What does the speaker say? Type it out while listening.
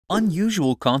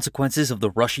Unusual consequences of the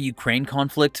Russia-Ukraine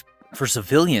conflict for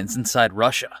civilians inside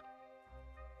Russia.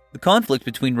 The conflict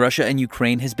between Russia and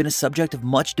Ukraine has been a subject of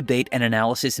much debate and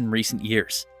analysis in recent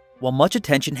years. While much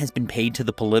attention has been paid to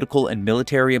the political and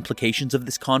military implications of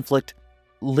this conflict,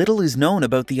 little is known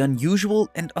about the unusual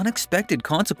and unexpected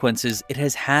consequences it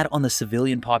has had on the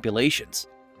civilian populations,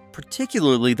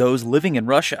 particularly those living in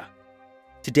Russia.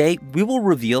 Today, we will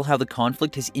reveal how the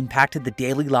conflict has impacted the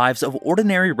daily lives of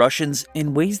ordinary Russians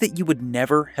in ways that you would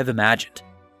never have imagined.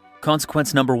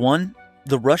 Consequence number 1.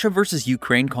 The Russia versus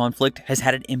Ukraine conflict has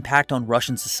had an impact on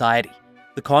Russian society.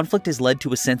 The conflict has led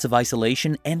to a sense of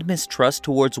isolation and mistrust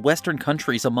towards Western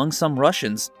countries among some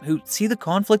Russians who see the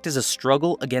conflict as a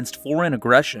struggle against foreign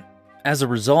aggression. As a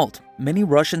result, many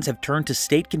Russians have turned to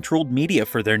state-controlled media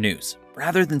for their news,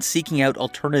 rather than seeking out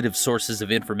alternative sources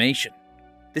of information.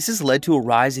 This has led to a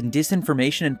rise in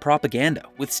disinformation and propaganda,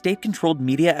 with state-controlled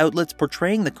media outlets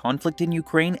portraying the conflict in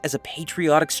Ukraine as a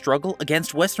patriotic struggle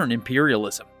against Western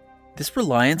imperialism. This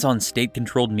reliance on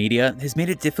state-controlled media has made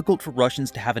it difficult for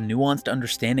Russians to have a nuanced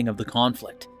understanding of the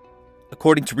conflict.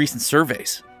 According to recent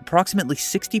surveys, approximately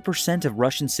 60% of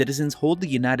Russian citizens hold the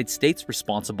United States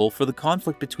responsible for the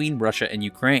conflict between Russia and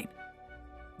Ukraine.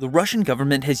 The Russian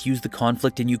government has used the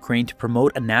conflict in Ukraine to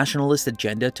promote a nationalist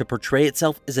agenda to portray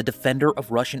itself as a defender of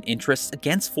Russian interests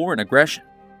against foreign aggression.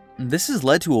 This has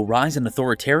led to a rise in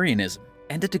authoritarianism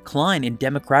and a decline in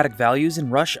democratic values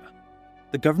in Russia.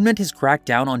 The government has cracked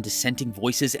down on dissenting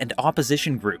voices and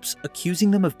opposition groups, accusing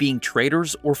them of being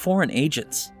traitors or foreign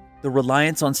agents. The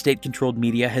reliance on state-controlled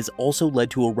media has also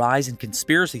led to a rise in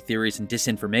conspiracy theories and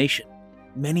disinformation.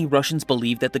 Many Russians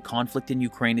believe that the conflict in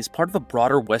Ukraine is part of a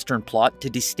broader Western plot to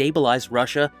destabilize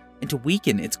Russia and to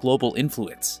weaken its global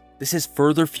influence. This has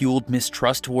further fueled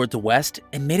mistrust toward the West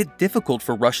and made it difficult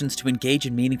for Russians to engage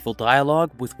in meaningful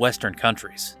dialogue with Western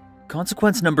countries.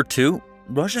 Consequence number 2.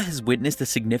 Russia has witnessed a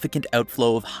significant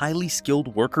outflow of highly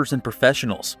skilled workers and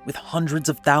professionals, with hundreds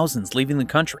of thousands leaving the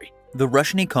country. The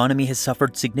Russian economy has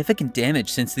suffered significant damage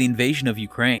since the invasion of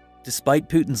Ukraine. Despite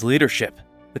Putin's leadership,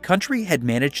 the country had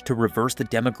managed to reverse the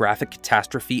demographic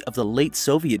catastrophe of the late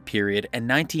Soviet period and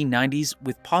 1990s,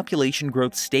 with population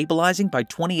growth stabilizing by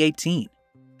 2018.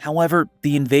 However,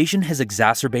 the invasion has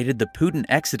exacerbated the Putin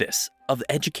exodus of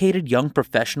educated young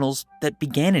professionals that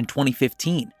began in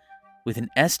 2015, with an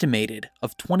estimated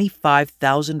of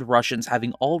 25,000 Russians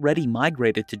having already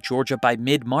migrated to Georgia by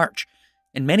mid-March,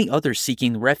 and many others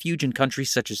seeking refuge in countries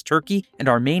such as Turkey and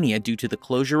Armenia due to the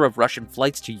closure of Russian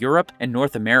flights to Europe and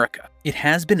North America. It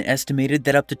has been estimated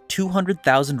that up to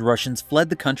 200,000 Russians fled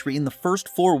the country in the first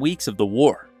 4 weeks of the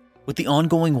war. With the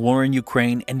ongoing war in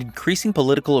Ukraine and increasing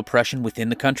political oppression within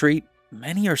the country,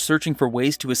 many are searching for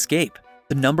ways to escape.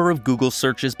 The number of Google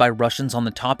searches by Russians on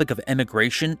the topic of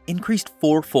emigration increased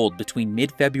fourfold between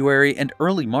mid-February and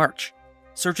early March.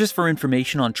 Searches for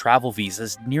information on travel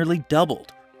visas nearly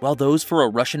doubled, while those for a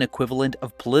Russian equivalent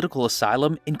of political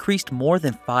asylum increased more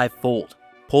than 5-fold.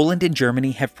 Poland and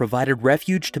Germany have provided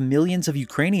refuge to millions of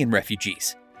Ukrainian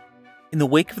refugees. In the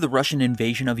wake of the Russian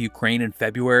invasion of Ukraine in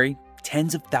February,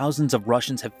 tens of thousands of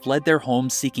Russians have fled their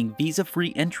homes seeking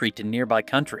visa-free entry to nearby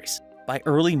countries. By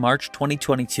early March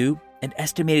 2022, an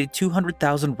estimated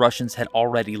 200,000 Russians had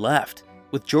already left,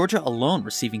 with Georgia alone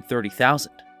receiving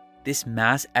 30,000. This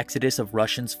mass exodus of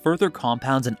Russians further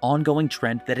compounds an ongoing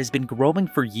trend that has been growing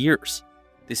for years.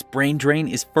 This brain drain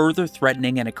is further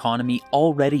threatening an economy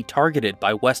already targeted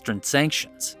by Western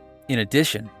sanctions. In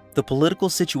addition, the political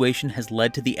situation has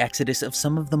led to the exodus of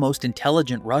some of the most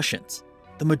intelligent Russians.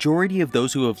 The majority of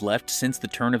those who have left since the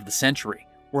turn of the century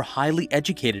were highly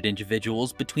educated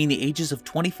individuals between the ages of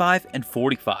 25 and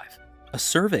 45. A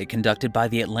survey conducted by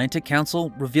the Atlantic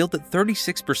Council revealed that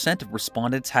 36% of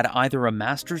respondents had either a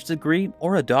master's degree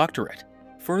or a doctorate.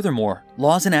 Furthermore,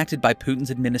 laws enacted by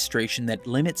Putin's administration that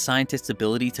limit scientists'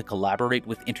 ability to collaborate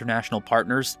with international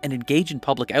partners and engage in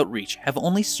public outreach have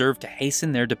only served to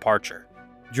hasten their departure.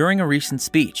 During a recent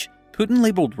speech, Putin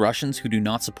labeled Russians who do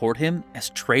not support him as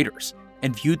traitors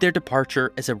and viewed their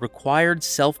departure as a required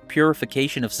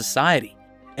self-purification of society.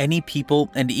 Any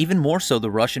people, and even more so the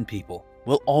Russian people,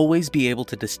 will always be able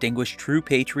to distinguish true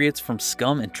patriots from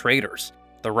scum and traitors,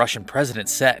 the Russian president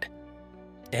said.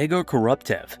 Egor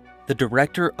Koruptev, the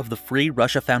director of the Free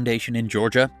Russia Foundation in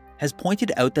Georgia, has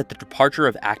pointed out that the departure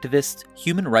of activists,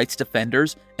 human rights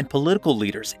defenders, and political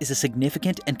leaders is a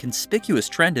significant and conspicuous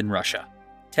trend in Russia.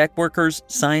 Tech workers,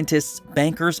 scientists,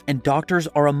 bankers, and doctors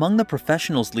are among the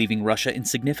professionals leaving Russia in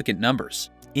significant numbers,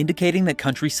 indicating that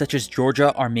countries such as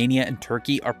Georgia, Armenia, and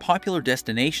Turkey are popular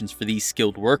destinations for these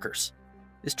skilled workers.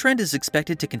 This trend is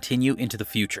expected to continue into the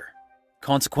future.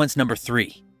 Consequence number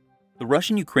 3. The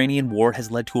Russian-Ukrainian war has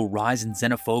led to a rise in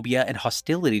xenophobia and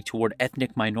hostility toward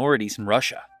ethnic minorities in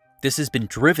Russia. This has been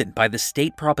driven by the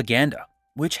state propaganda,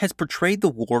 which has portrayed the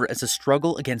war as a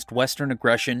struggle against Western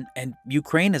aggression and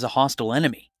Ukraine as a hostile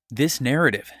enemy. This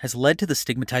narrative has led to the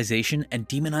stigmatization and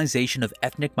demonization of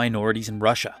ethnic minorities in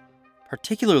Russia,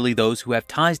 particularly those who have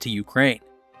ties to Ukraine.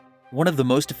 One of the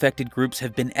most affected groups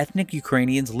have been ethnic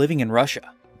Ukrainians living in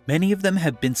Russia. Many of them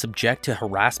have been subject to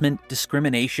harassment,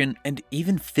 discrimination, and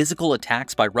even physical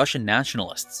attacks by Russian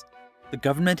nationalists. The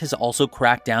government has also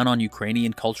cracked down on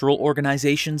Ukrainian cultural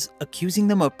organizations, accusing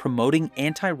them of promoting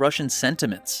anti-Russian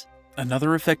sentiments.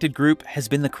 Another affected group has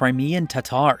been the Crimean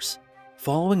Tatars.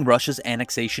 Following Russia's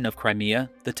annexation of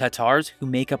Crimea, the Tatars, who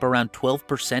make up around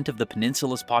 12% of the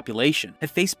peninsula's population,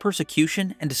 have faced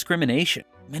persecution and discrimination.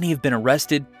 Many have been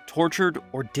arrested, tortured,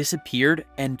 or disappeared,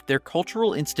 and their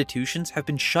cultural institutions have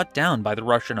been shut down by the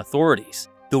Russian authorities.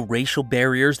 The racial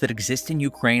barriers that exist in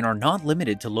Ukraine are not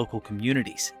limited to local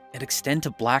communities and extend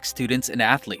to black students and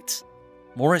athletes.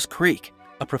 Morris Creek,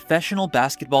 a professional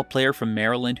basketball player from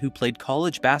Maryland who played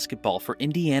college basketball for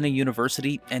Indiana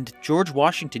University and George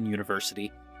Washington University,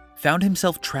 found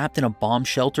himself trapped in a bomb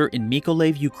shelter in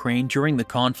Mykolaiv, Ukraine during the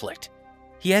conflict.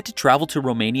 He had to travel to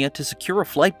Romania to secure a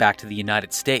flight back to the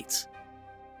United States.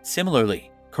 Similarly,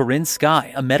 Corinne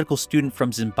Sky, a medical student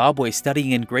from Zimbabwe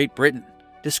studying in Great Britain,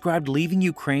 described leaving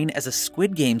Ukraine as a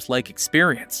Squid Games-like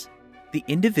experience. The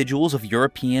individuals of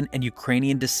European and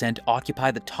Ukrainian descent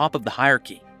occupy the top of the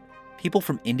hierarchy. People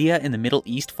from India and the Middle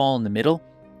East fall in the middle,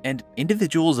 and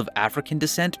individuals of African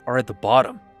descent are at the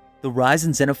bottom. The rise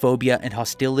in xenophobia and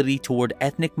hostility toward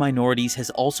ethnic minorities has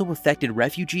also affected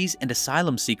refugees and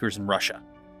asylum seekers in Russia.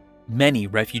 Many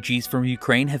refugees from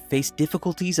Ukraine have faced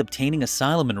difficulties obtaining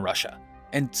asylum in Russia,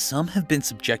 and some have been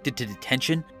subjected to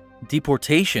detention,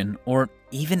 deportation, or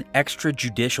even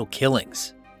extrajudicial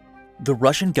killings. The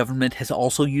Russian government has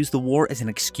also used the war as an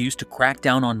excuse to crack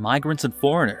down on migrants and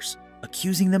foreigners,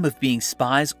 accusing them of being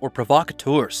spies or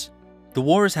provocateurs. The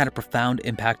war has had a profound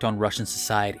impact on Russian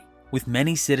society, with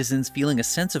many citizens feeling a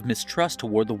sense of mistrust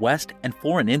toward the West and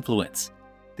foreign influence.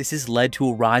 This has led to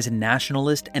a rise in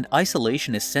nationalist and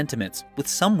isolationist sentiments, with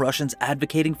some Russians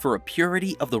advocating for a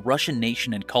purity of the Russian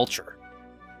nation and culture.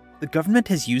 The government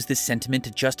has used this sentiment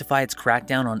to justify its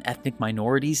crackdown on ethnic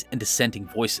minorities and dissenting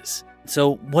voices.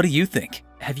 So, what do you think?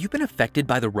 Have you been affected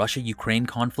by the Russia-Ukraine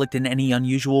conflict in any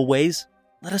unusual ways?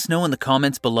 Let us know in the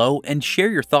comments below and share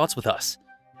your thoughts with us.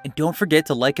 And don't forget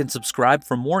to like and subscribe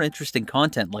for more interesting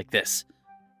content like this.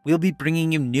 We'll be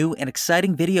bringing you new and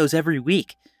exciting videos every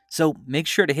week, so make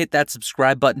sure to hit that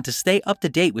subscribe button to stay up to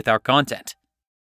date with our content.